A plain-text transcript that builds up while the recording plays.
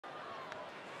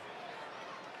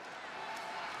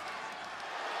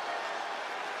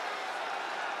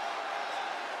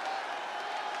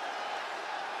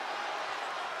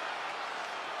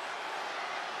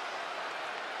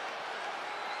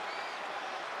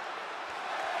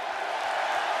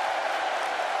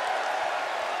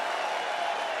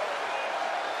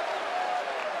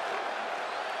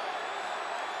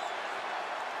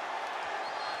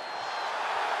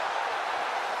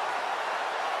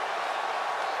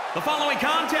The following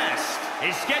contest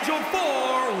is scheduled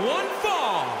for one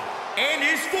fall and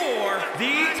is for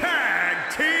the Tag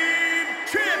Team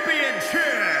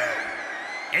Championship.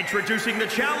 Introducing the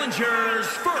challengers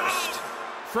first,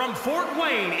 from Fort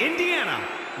Wayne, Indiana,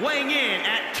 weighing in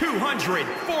at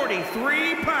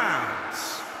 243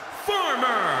 pounds,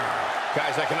 Farmer.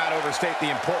 Guys, I cannot overstate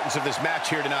the importance of this match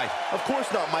here tonight. Of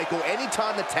course not, Michael.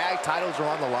 Anytime the tag titles are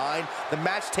on the line, the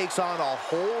match takes on a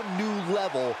whole new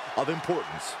level of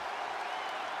importance.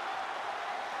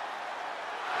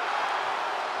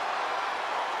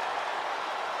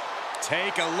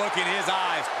 Take a look in his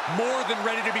eyes. More than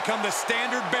ready to become the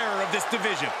standard bearer of this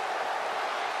division.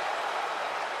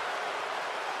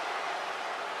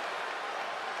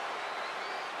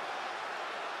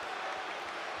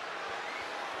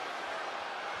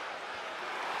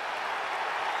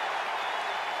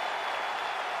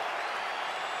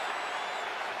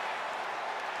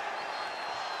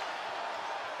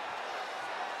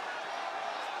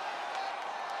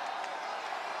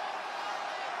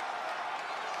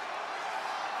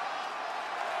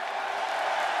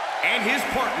 And his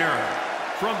partner,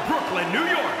 from Brooklyn, New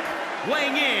York,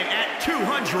 weighing in at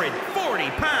 240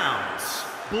 pounds,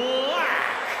 Blackboy.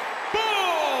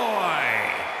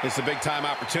 It's a big-time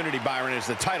opportunity, Byron, as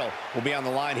the title will be on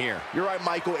the line here. You're right,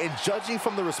 Michael, and judging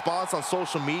from the response on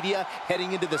social media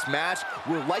heading into this match,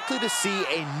 we're likely to see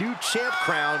a new champ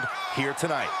crowned here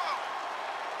tonight.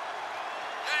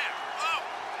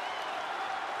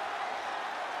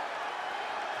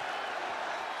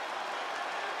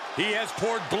 He has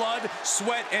poured blood,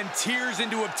 sweat, and tears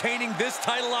into obtaining this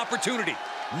title opportunity.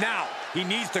 Now, he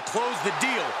needs to close the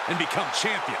deal and become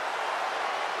champion.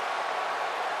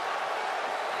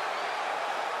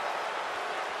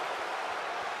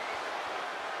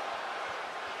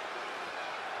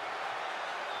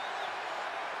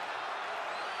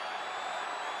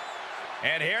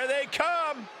 And here they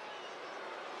come.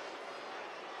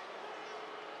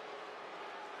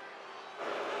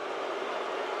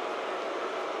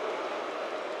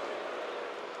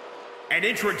 And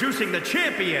introducing the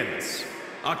champions,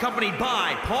 accompanied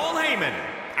by Paul Heyman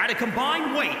at a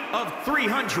combined weight of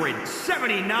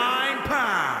 379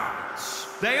 pounds.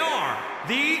 They are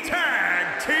the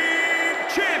Tag Team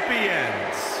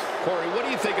Champions. Corey, what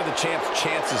do you think of the champ's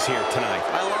chances here tonight?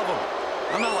 I love them.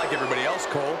 I'm not like everybody else,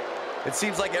 Cole. It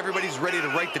seems like everybody's ready to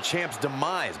write the champ's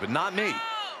demise, but not me.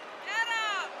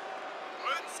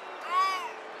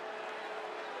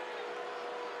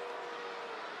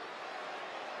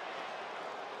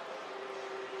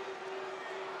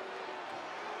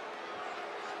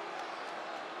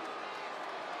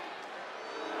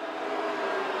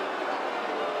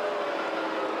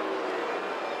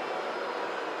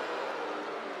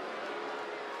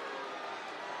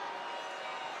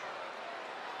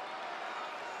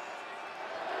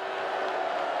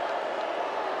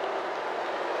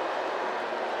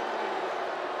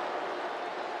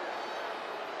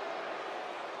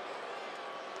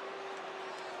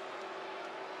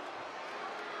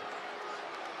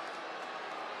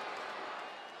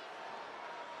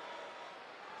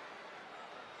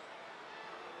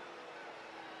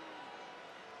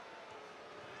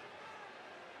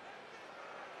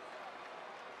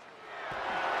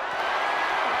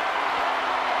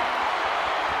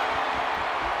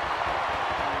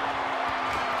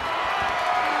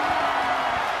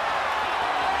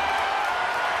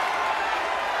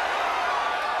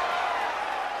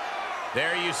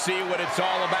 There you see what it's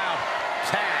all about.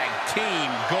 Tag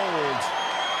Team Gold.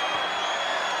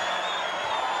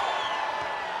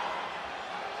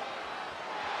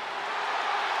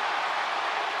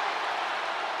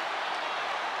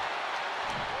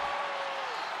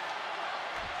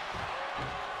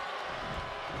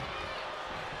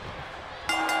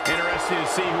 Interesting to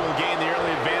see who will gain the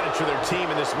early advantage for their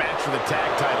team in this match for the tag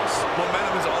titles.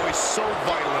 Momentum is always so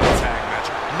vital in a tag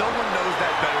match. No one knows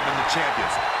that better than the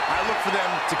champions. I look for them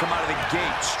to come out of the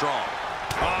gate strong.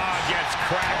 Ah, gets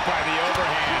cracked by the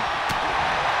overhand.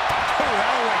 Oh,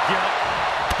 that'll wake you up.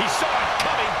 He saw it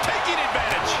coming, taking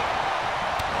advantage.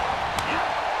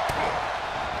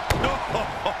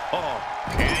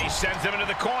 And he sends him into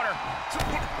the corner.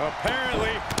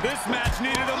 Apparently, this match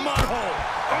needed a mud hole.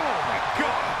 Oh, my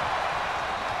God.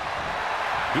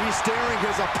 He's staring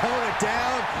his opponent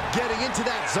down, getting into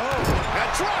that zone. A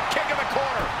drop kick in the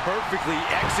corner. Perfectly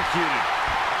executed.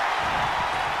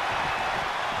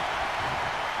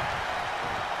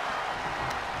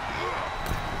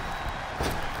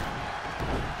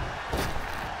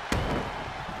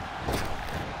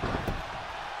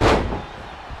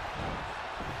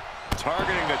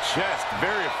 Targeting the chest,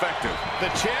 very effective. The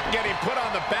champ getting put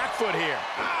on the back foot here.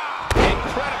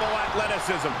 Incredible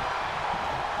athleticism.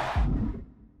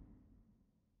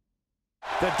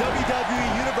 The WWE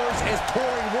Universe is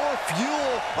pouring more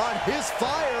fuel on his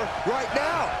fire right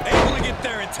now. Able to get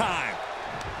there in time.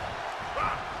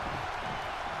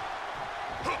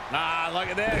 Ah, look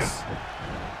at this.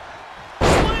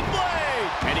 Sling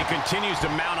blade! And he continues to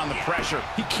mount on the pressure.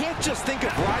 He can't just think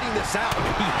of riding this out.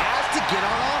 He has to get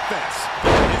on offense.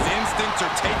 His instincts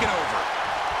are taking over.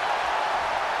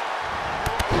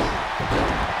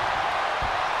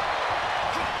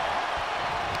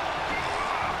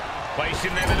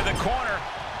 Placing them into the corner.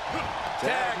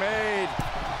 Tag made.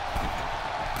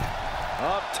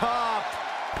 Up top.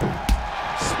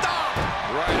 Stop!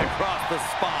 Right across the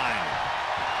spine.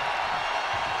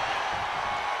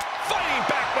 Fighting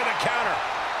back with a counter.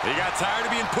 He got tired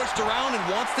of being pushed around and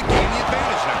wants to gain the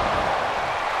advantage now.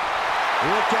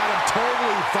 Look at him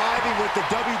totally vibing with the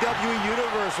WWE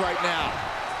Universe right now.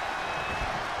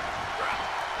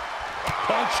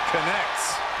 Punch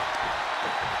connects.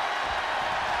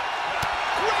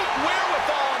 Great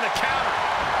wherewithal on the counter.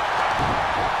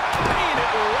 Paying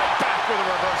it right back with a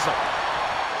reversal.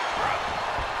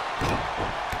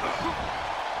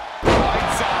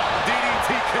 Lights out. DDT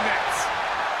connects.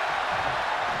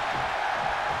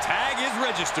 Tag is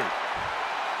registered.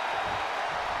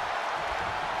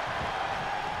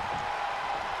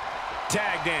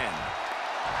 Tagged in.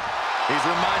 He's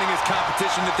reminding his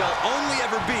competition that they'll only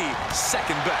ever be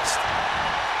second best.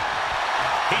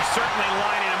 He's certainly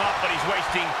lining him up, but he's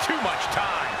wasting too much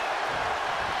time.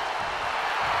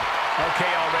 Okay,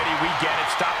 already, we get it.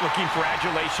 Stop looking for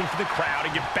adulation for the crowd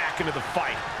and get back into the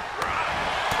fight.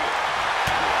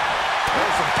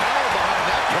 There's some power behind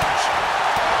that punch.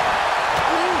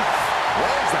 Oof.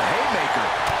 There's the haymaker.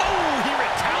 Oh, he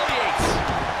retaliates.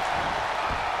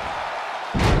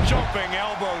 Jumping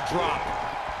elbow drop.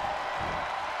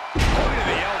 Point of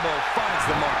the elbow finds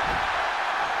the mark.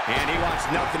 And he wants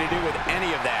nothing to do with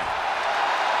any of that.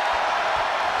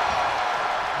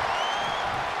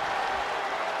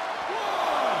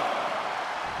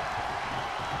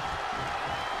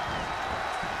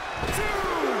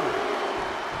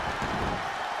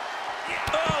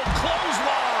 Oh,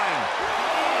 clothesline.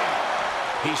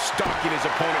 He's stalking his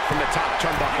opponent from the top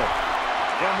turnbuckle.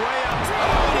 From way up.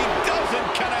 Oh, he doesn't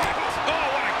connect. Oh,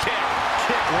 what a kick.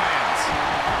 Kick lands.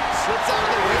 Slips out of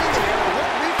the ring there.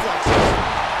 What reflexes?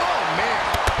 Oh, man.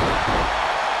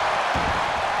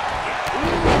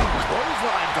 Ooh,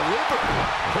 clothesline delivered.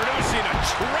 Producing a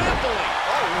trampling.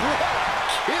 Oh, what a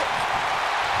kick.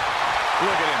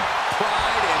 Look at him.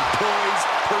 Pride and poise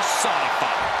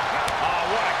personified. Oh,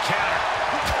 what a counter.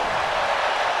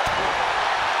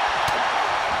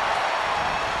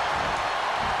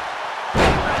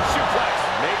 Red suplex.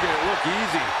 Making it look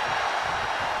easy.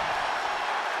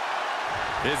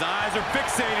 His eyes are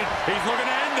fixated. He's looking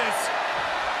to end this.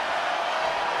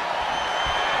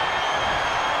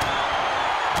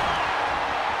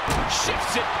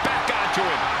 Shifts it back onto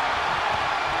him.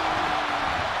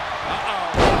 Uh-oh.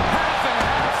 Half and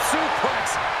half suplex.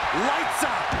 Lights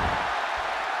out.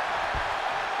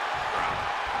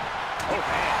 Oh,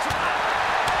 hands.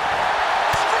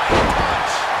 Straight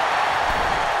punch.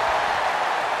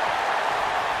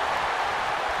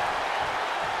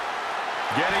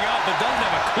 Getting up, but doesn't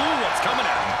have a clue what's coming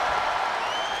at him.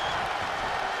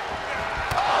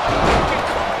 Good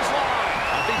clothesline.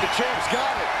 I think the champ's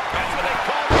got it. That's what they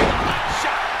call it, a hot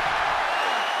shot.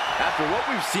 After what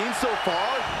we've seen so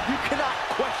far, you cannot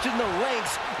question the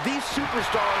lengths these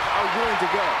superstars are willing to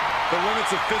go. The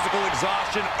limits of physical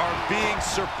exhaustion are being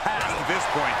surpassed at this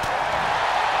point.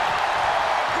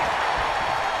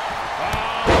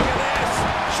 Oh, look at this.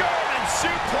 German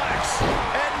suplex.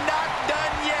 And not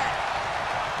done yet.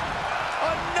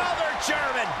 Another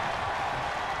German.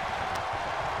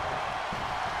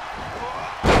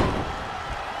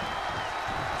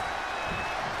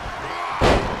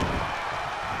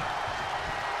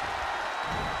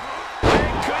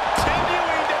 And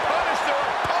continuing to punish their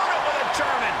opponent with a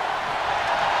German.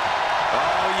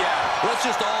 Oh, yeah. Let's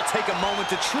just all take a moment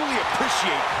to truly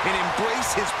appreciate and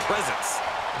embrace his presence.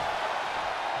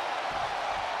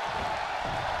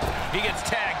 He gets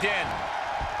tagged in.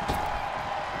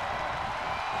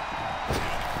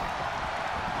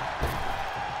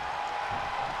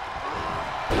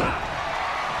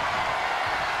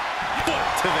 Foot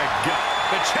to the gut.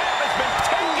 The champ has been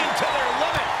taken to their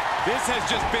limit. This has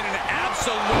just been an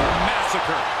absolute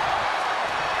massacre.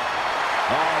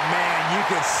 Oh, man, you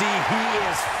can see he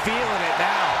is feeling it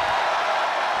now.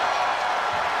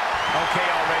 Okay,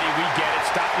 already, we get it.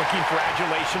 Stop looking for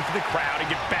adulation for the crowd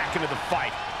and get back into the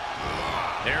fight.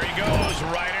 There he goes,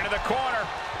 right into the corner.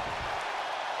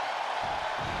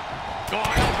 Oh,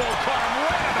 elbow caught him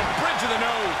right on the bridge of the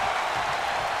nose.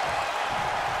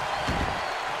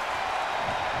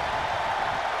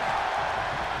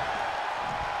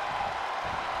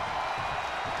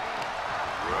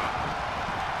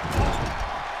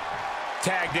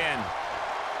 Tagged in.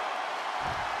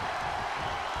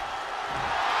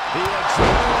 The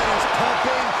adrenaline is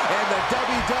pumping, and the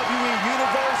WWE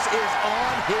Universe is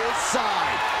on his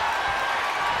side.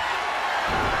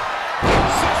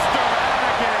 Sister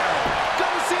Abigail.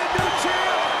 Gonna see a new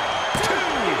champ. 2.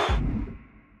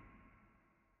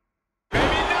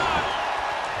 Maybe not.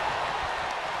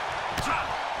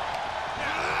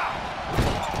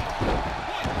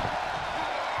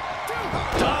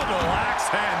 Double axe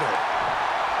handle.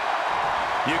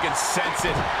 You can sense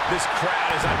it. This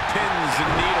crowd is on pins and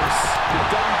needles. The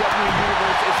WWE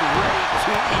Universe is ready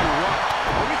to erupt.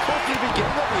 Are we close to the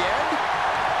beginning of the end?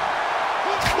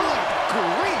 Good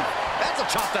grief! That's a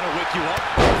chop that'll wake you up.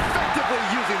 Effectively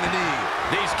using the knee.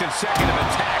 These consecutive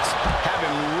attacks have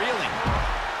him reeling.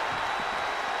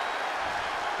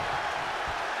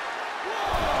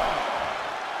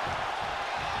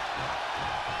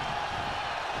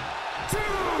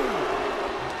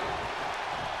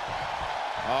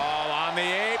 All on the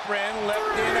apron,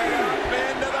 lifting it up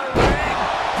into the ring.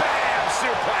 Bam!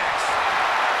 Suplex.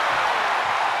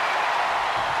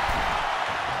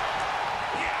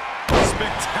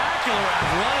 Spectacular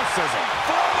athleticism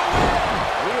for the win.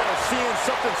 We are seeing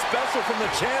something special from the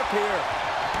champ here.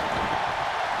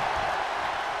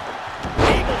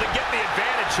 Able to get the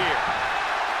advantage here.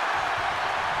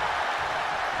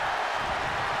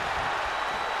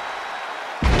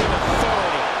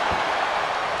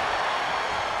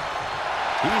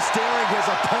 He's staring his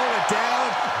opponent down,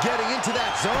 getting into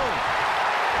that zone.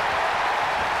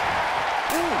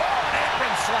 Ooh, an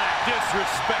apron slap.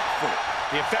 Disrespectful.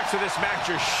 The effects of this match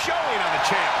are showing on the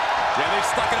champ. Yeah, they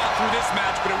stuck it out through this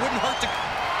match, but it wouldn't hurt to...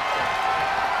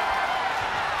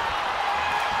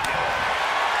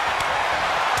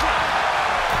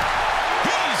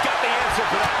 He's got the answer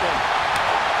for that one.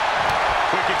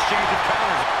 Quick exchange of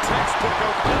counters. Textbook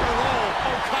O'Connor roll.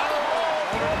 O'Connor roll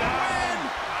for the win.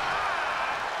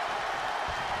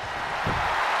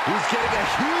 He's getting a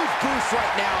huge boost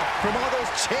right now from all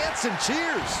those chants and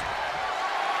cheers.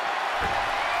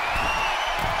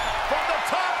 From the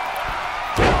top.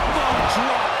 Elbow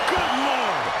drop. Good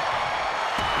Lord.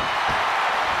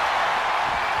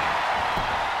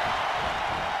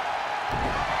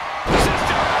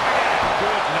 Sister Abigail.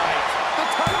 Good night. The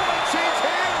title might change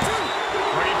hands.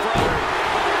 Ready, brother?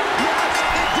 Yes,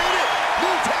 they did it.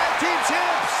 New tag team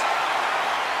champs.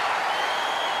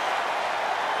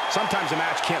 Sometimes a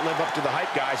match can't live up to the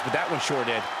hype, guys, but that one sure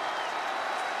did.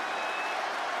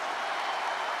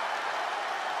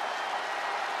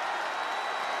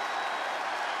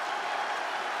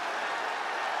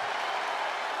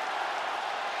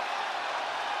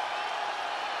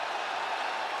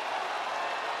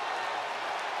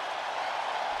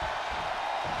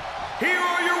 Here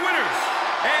are your winners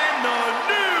and the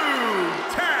new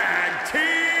tag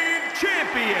team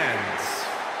champions.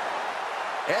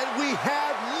 And we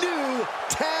have new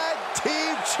tag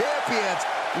team champions.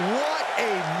 What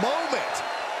a moment.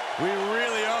 We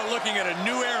really are looking at a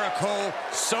new era, Cole.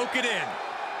 Soak it in.